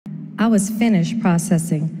I was finished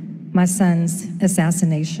processing my son's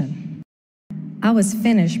assassination. I was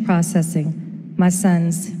finished processing my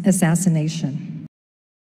son's assassination.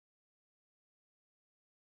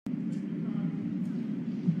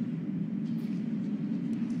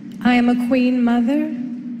 I am a queen mother.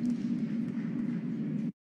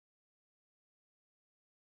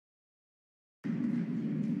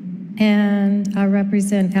 And I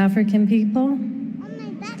represent African people.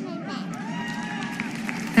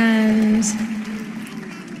 And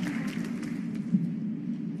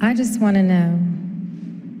I just want to know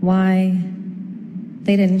why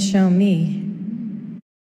they didn't show me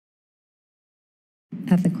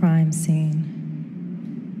at the crime scene.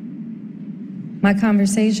 My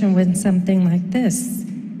conversation went something like this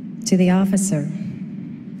to the officer.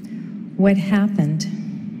 What happened?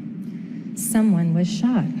 Someone was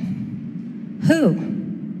shot. Who?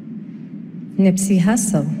 Nipsey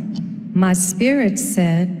Hussle. My spirit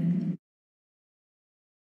said,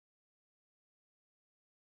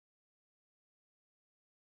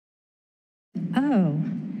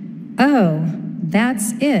 oh,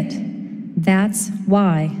 that's it. That's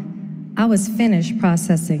why I was finished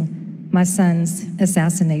processing my son's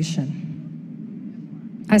assassination.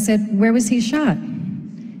 I said, where was he shot?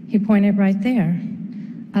 He pointed right there.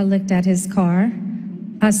 I looked at his car.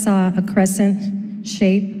 I saw a crescent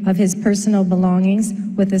shape of his personal belongings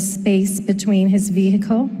with a space between his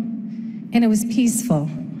vehicle, and it was peaceful.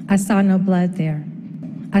 I saw no blood there.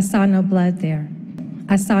 I saw no blood there.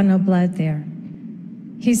 I saw no blood there.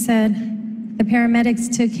 He said, the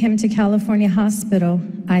paramedics took him to California Hospital,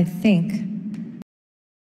 I think.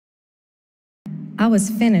 I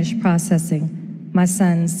was finished processing my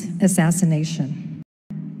son's assassination.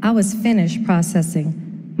 I was finished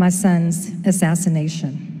processing my son's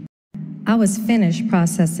assassination. I was finished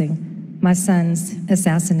processing my son's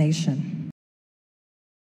assassination.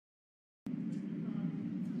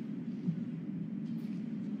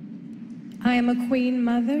 I am a queen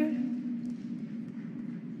mother.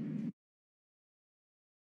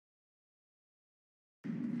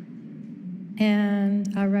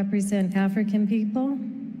 And I represent African people.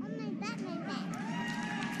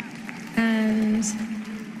 And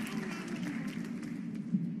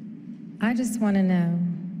I just want to know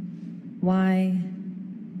why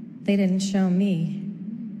they didn't show me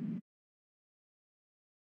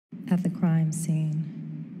at the crime scene.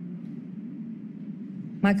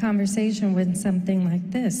 My conversation went something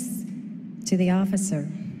like this to the officer.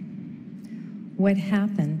 What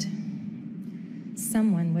happened?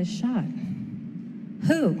 Someone was shot.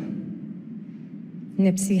 Who?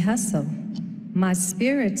 Nipsey Hussle. My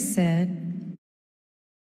spirit said,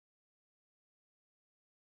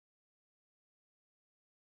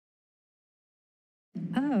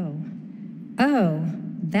 oh,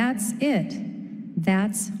 that's it.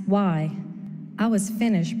 That's why I was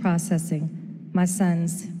finished processing my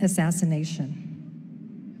son's assassination.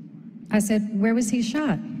 I said, where was he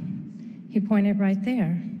shot? He pointed right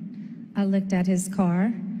there. I looked at his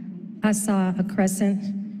car. I saw a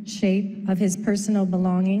crescent shape of his personal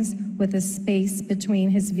belongings with a space between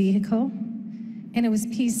his vehicle, and it was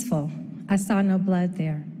peaceful. I saw no blood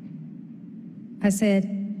there. I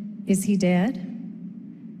said, is he dead?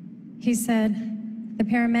 He said, the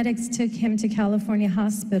paramedics took him to California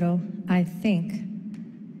Hospital, I think.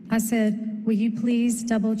 I said, will you please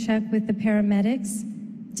double check with the paramedics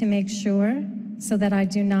to make sure so that I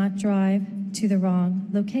do not drive to the wrong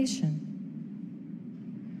location?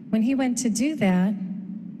 When he went to do that,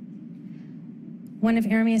 one of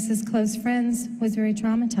Arameus's close friends was very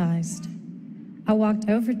traumatized. I walked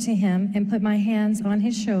over to him and put my hands on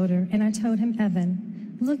his shoulder, and I told him,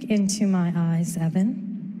 Evan, look into my eyes,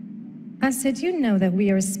 Evan. I said, you know that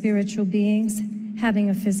we are spiritual beings having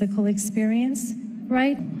a physical experience,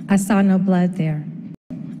 right? I saw no blood there.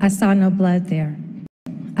 I saw no blood there.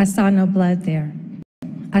 I saw no blood there.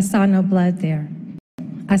 I saw no blood there.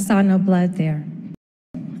 I saw no blood there.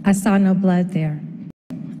 I saw no blood there.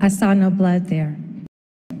 I saw no blood there.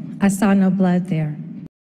 I saw no blood there.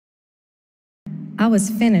 I was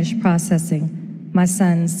finished processing my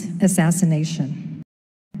son's assassination.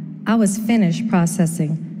 I was finished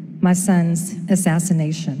processing my son's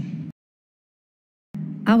assassination.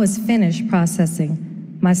 I was finished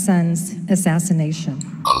processing my son's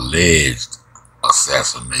assassination. Alleged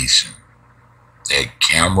assassination. That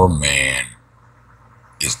cameraman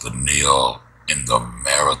is the nail in the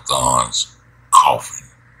marathon's coffin.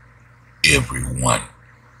 Everyone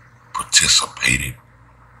participated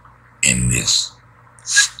in this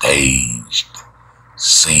staged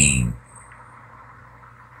scene.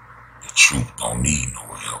 The truth don't need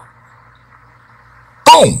no help.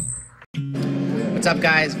 Boom! What's up,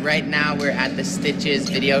 guys? Right now we're at the Stitches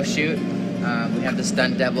video shoot. We have the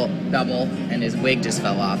stunt double, and his wig just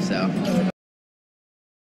fell off, so